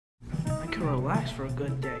to relax for a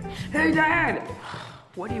good day. Hey, Dad!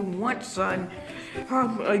 What do you want, son?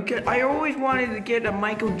 I always wanted to get a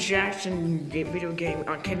Michael Jackson video game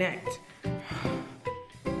on Kinect.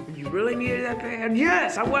 You really needed that bad?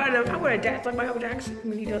 Yes, I wanted to dance like Michael Jackson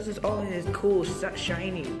when he does all his cool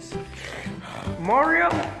shinings. Mario?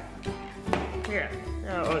 Here.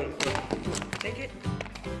 Take it.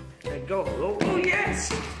 There you go. Oh,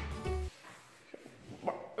 yes!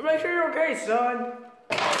 Make sure you're okay, son.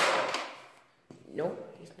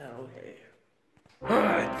 Nope, he's not okay.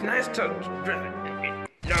 It's nice to...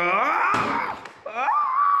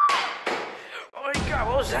 Oh my God,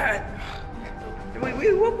 what was that?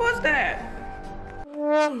 Wait, what was that?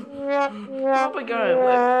 Oh my God,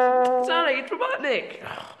 it's not it's Robotnik.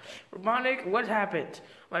 Robotnik, what happened?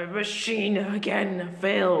 My machine again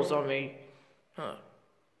fails on me. Huh.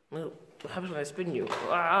 Well, what happens when I spin you?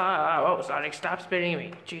 Oh, Sonic, stop spinning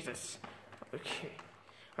me. Jesus.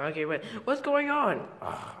 Okay, wait. What's going on?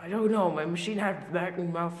 I don't know. My machine had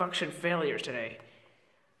malfunction failures today.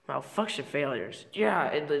 Malfunction failures?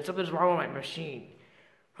 Yeah, something's wrong with my machine.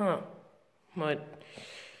 Huh. But,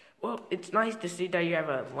 well, it's nice to see that you have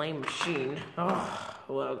a lame machine. Oh,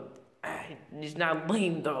 well, it's not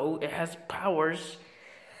lame, though. It has powers.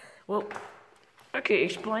 Well, okay,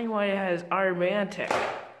 explain why it has Iron Man tech.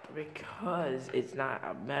 Because it's not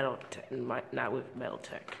a metal tech, not with metal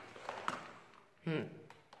tech.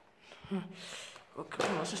 Well,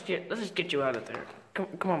 come on, let's just get you out of there.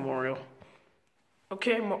 Come on, Mario.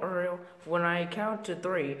 Okay, Mario. When I count to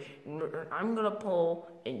 3, I'm gonna pull,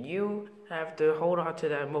 and you have to hold on to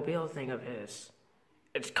that mobile thing of his.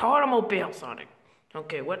 It's called a mobile, Sonic.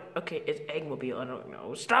 Okay, what? Okay, it's Eggmobile. I don't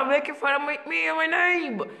know. Stop making fun of me and my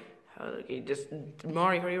name. Okay,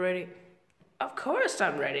 Mario, are you ready? Of course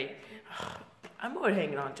I'm ready. I'm already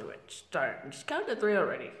hanging on to it. Start. Just count to 3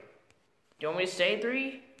 already. You want me to say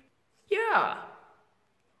 3? Yeah.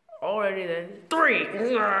 Already then. 3.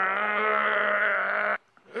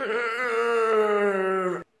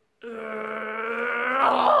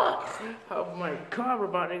 Oh my God,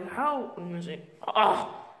 Robotnik. How is it?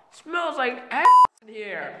 Oh, smells like ass in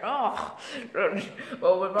here. Oh.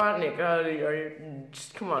 Well, Robotnik,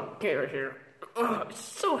 just come on, get right here. It's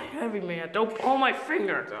so heavy, man. Don't pull my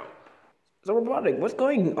finger, though. So, Robotnik, what's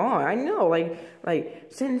going on? I know, like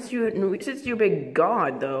since you're big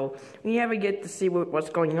god, though, we never get to see what's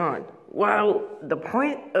going on. Well, the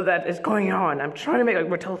point of that is going on. I'm trying to make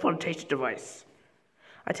a teleportation device.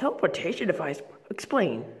 A teleportation device?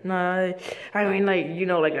 Explain. I mean, like, you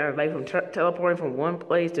know, like from teleporting from one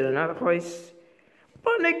place to another place.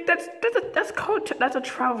 Robotnik, that's a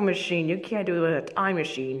travel machine. You can't do it with a time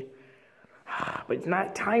machine. But it's not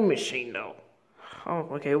a time machine, though. Oh,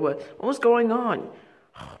 okay, what's going on?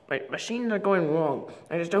 My machines are going wrong.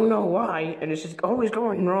 I just don't know why, and it's just always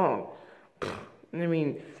going wrong. I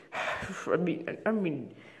mean,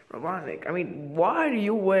 Robotnik, why do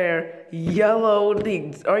you wear yellow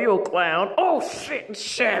things? Are you a clown? Oh, shit,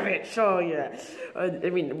 savage. Oh, yeah.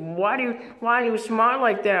 Why do you smile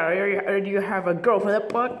like that? Or do you have a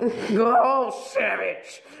girlfriend? Oh,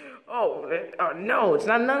 savage. Oh, no, it's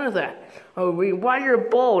not none of that. Oh, why you're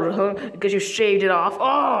bald, huh? Because you shaved it off.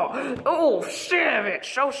 Oh,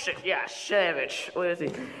 savage. Oh, shit, yeah, savage. What is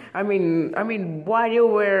it? Why do you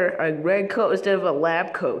wear a red coat instead of a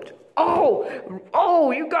lab coat?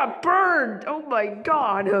 Oh, you got burned. Oh, my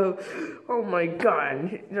God. Oh, my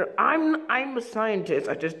God. I'm a scientist.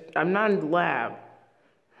 I'm not in the lab.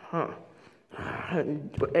 Huh.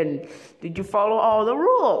 And did you follow all the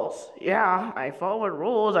rules? Yeah, I followed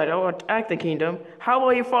rules. I don't attack the kingdom. How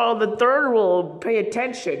about you follow the 3rd rule? Pay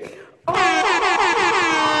attention. God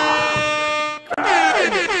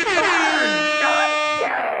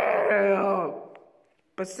damn!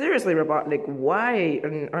 But seriously, Robotnik, why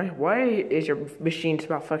is your machine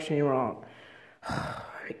malfunctioning wrong?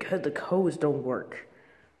 Because the codes don't work.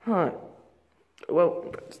 Huh.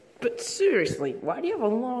 Well, but seriously, why do you have a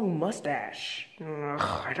long mustache?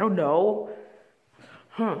 I don't know.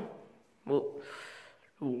 Huh. Well,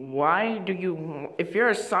 why do you... If you're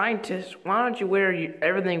a scientist, why don't you wear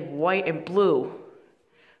everything white and blue?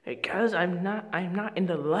 Because I'm not in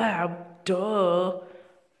the lab. Duh.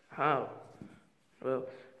 Oh. Well,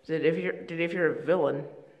 if you're a villain,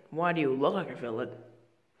 why do you look like a villain?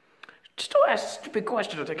 Just don't ask stupid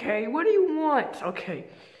questions, okay? What do you want? Okay.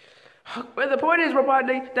 But the point is,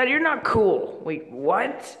 Robotnik, that you're not cool. Wait,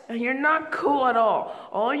 what? You're not cool at all.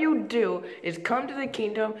 All you do is come to the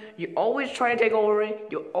kingdom, you always try to take over it,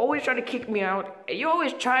 you always try to kick me out, and you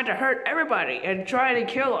always try to hurt everybody, and try to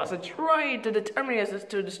kill us, and try to determine us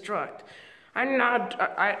to destruct. I'm not.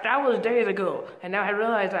 That was days ago, and now I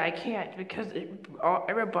realize that I can't because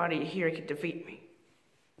everybody here can defeat me.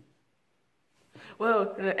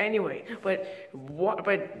 Well, anyway, but what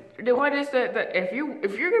is that? If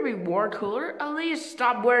you're gonna be more cooler, at least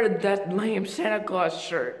stop wearing that lame Santa Claus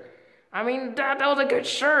shirt. I mean, that was a good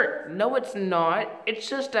shirt. No, it's not. It's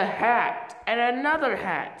just a hat and another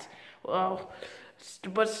hat. Well,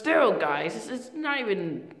 but still, guys, it's not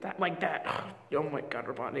even that like that. Oh my God,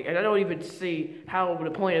 Robotnik, I don't even see how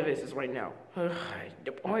the point of this is right now.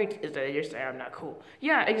 The point is that you're saying I'm not cool.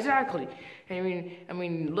 Yeah, exactly. I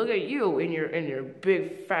mean, look at you in your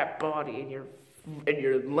big fat body and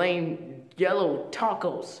your lame yellow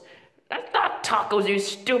tacos. That's not tacos, you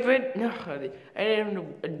stupid! No,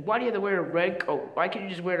 and why do you have to wear a red coat? Why can't you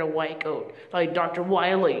just wear a white coat? Like Dr.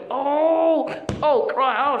 Wily. Oh,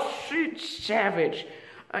 shit, savage.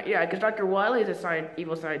 Yeah, because Dr. Wily is a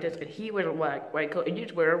evil scientist, and he wears a white coat, and you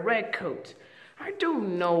just wear a red coat. I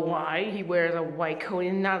don't know why he wears a white coat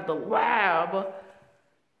and not the lab.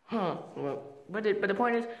 Huh, well, but the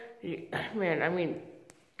point is, man,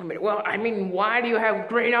 why do you have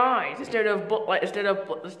green eyes instead of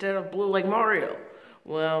blue like Mario?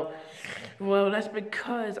 Well, that's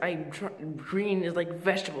because green is like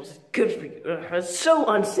vegetables. It's good for you. It's so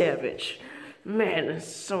unsavage. Man, it's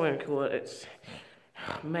so uncool. It's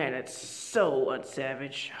so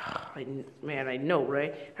unsavage. I know,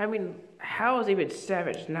 right? I mean, how is even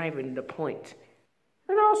savage? Not even the point.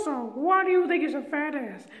 And also, why do you think he's a fat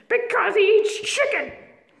ass? Because he eats chicken.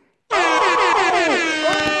 Burn,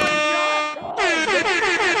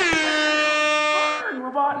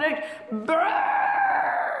 Robotnik!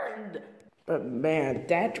 Burn! But man,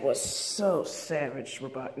 that was so savage,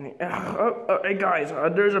 Robotnik. Hey guys,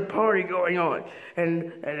 there's a party going on,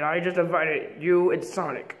 and I just invited you and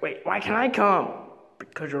Sonic. Wait, why can't I come?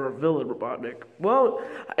 Because you're a villain, Robotnik. Well,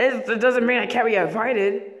 it doesn't mean I can't be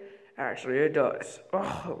invited. Actually, it does.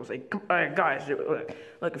 Oh, I was like, guys,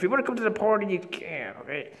 look, if you want to come to the party, you can,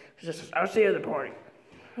 okay? I'll see you at the party.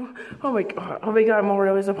 Oh my God,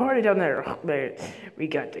 Mario, there's a party down there. Oh, man, we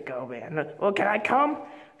got to go, man. Well, can I come?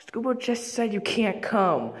 Scoobo just said you can't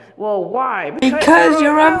come. Well, why? Because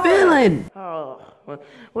you're a villain. Oh,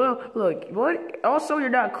 well, look, what? Also, you're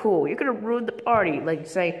not cool. You're gonna ruin the party. Like,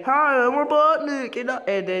 say, hi, I'm Robotnik,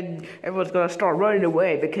 and then everyone's gonna start running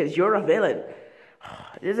away because you're a villain.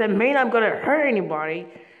 Does it mean I'm gonna hurt anybody?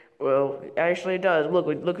 Well, actually it does.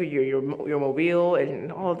 Look at your mobile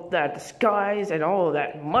and all of that disguise and all of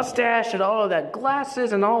that mustache and all of that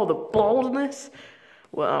glasses and all the boldness.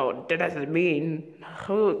 Well, that doesn't mean.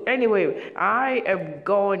 Anyway, I am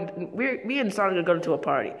going. Me and Sonic are going to a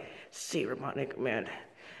party. See, Robotnik, man.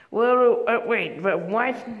 Well, wait, but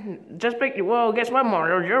why? Well, guess what,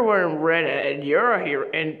 Mario? You're wearing red and you're a hero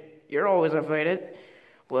and you're always invited.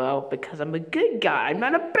 Well, because I'm a good guy, I'm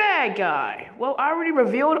not a bad guy. Well, I already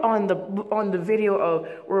revealed on the video of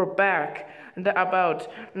We're Back about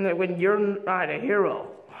when you're not a hero.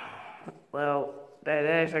 Well,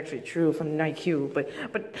 that's actually true from IQ,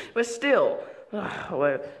 but still.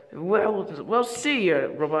 Well, see ya,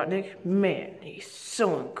 Robotnik. Man, he's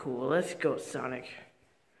so uncool. Let's go, Sonic.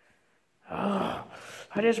 Oh,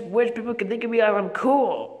 I just wish people could think of me like I'm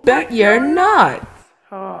cool. But you're not.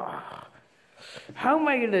 Oh. How am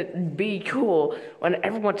I gonna be cool when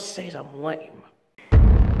everyone says I'm lame?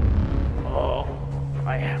 Oh,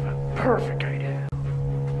 I have a perfect idea.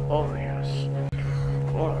 Oh yes.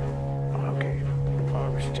 Hold on. Okay.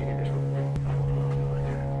 I'm just taking this one.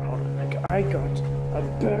 Hold on. I got a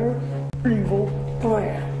better evil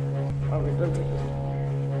plan. Okay, let me take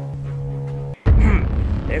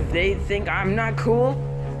this. If they think I'm not cool,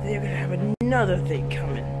 they're gonna have another thing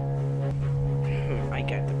coming. I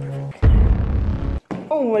got the perfect plan.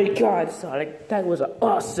 Oh my God, Sonic, that was an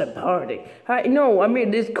awesome party. I know,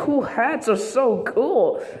 these cool hats are so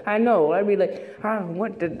cool. I know, man,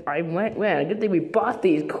 good thing we bought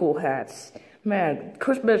these cool hats. Man,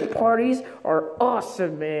 Christmas parties are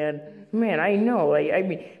awesome, man. Man, I know,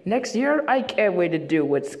 next year, I can't wait to do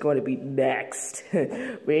what's going to be next.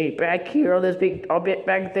 We back here on this big, I'll be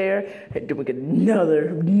back there, and doing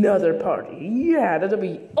another party. Yeah, that'll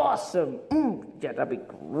be awesome. Yeah, that'll be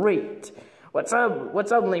great. What's up,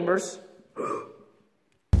 lemurs?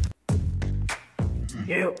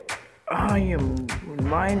 Yeah,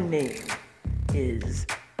 my name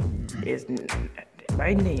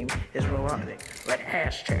is Robotnik, but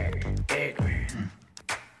hashtag Eggman.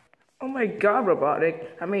 Oh my God, Robotnik,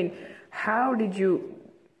 how did you,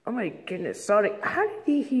 oh my goodness, Sonic, how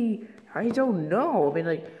did he, I don't know,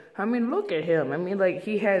 I mean, look at him. I mean, like,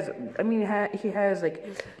 he has,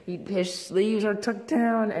 his sleeves are tucked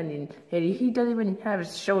down, and he doesn't even have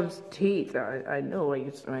show his teeth. I know, like,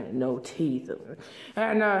 it's no teeth.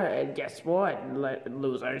 And guess what,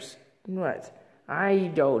 losers? What?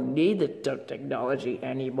 I don't need the technology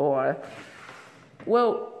anymore.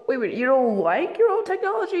 Well, wait a minute, you don't like your own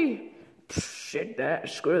technology? Shit,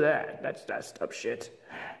 screw that. That's dumb shit.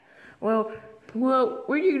 Well,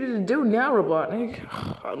 what are you gonna do now, Robotnik?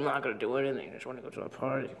 I'm not gonna do anything. I just want to go to a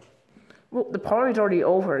party. Well, the party's already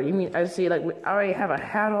over. You mean, I see, like, I already have a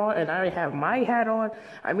hat on, and I already have my hat on.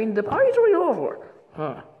 I mean, the party's already over.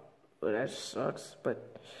 Huh. Well, that sucks,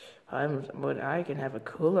 but I can have a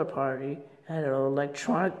cooler party and an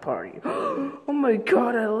electronic party. Oh my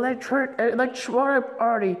god, an electronic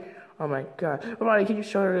party. Oh my god. Robotnik, can you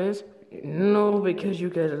show her this? No, because you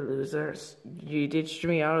guys are losers. You ditched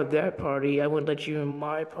me out of that party. I wouldn't let you in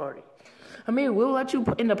my party. I mean, we'll let you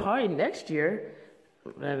in the party next year.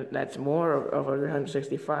 That's more of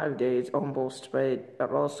 165 days almost, but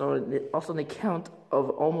also the count of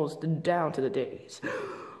almost down to the days.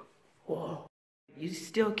 Whoa. You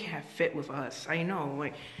still can't fit with us. I know,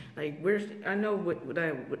 I know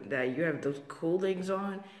that you have those cool things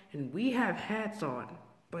on, and we have hats on,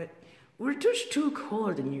 but we're just too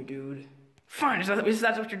cooler than you, dude. Fine, is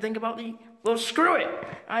that what you think about me? Well, screw it.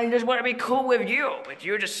 I just want to be cool with you, but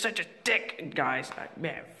you're just such a dick, guys.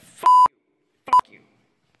 Man, fuck you.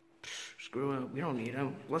 Screw it. We don't need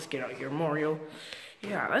him. Let's get out of here, Mario.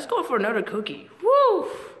 Yeah, let's go for another cookie. Woo!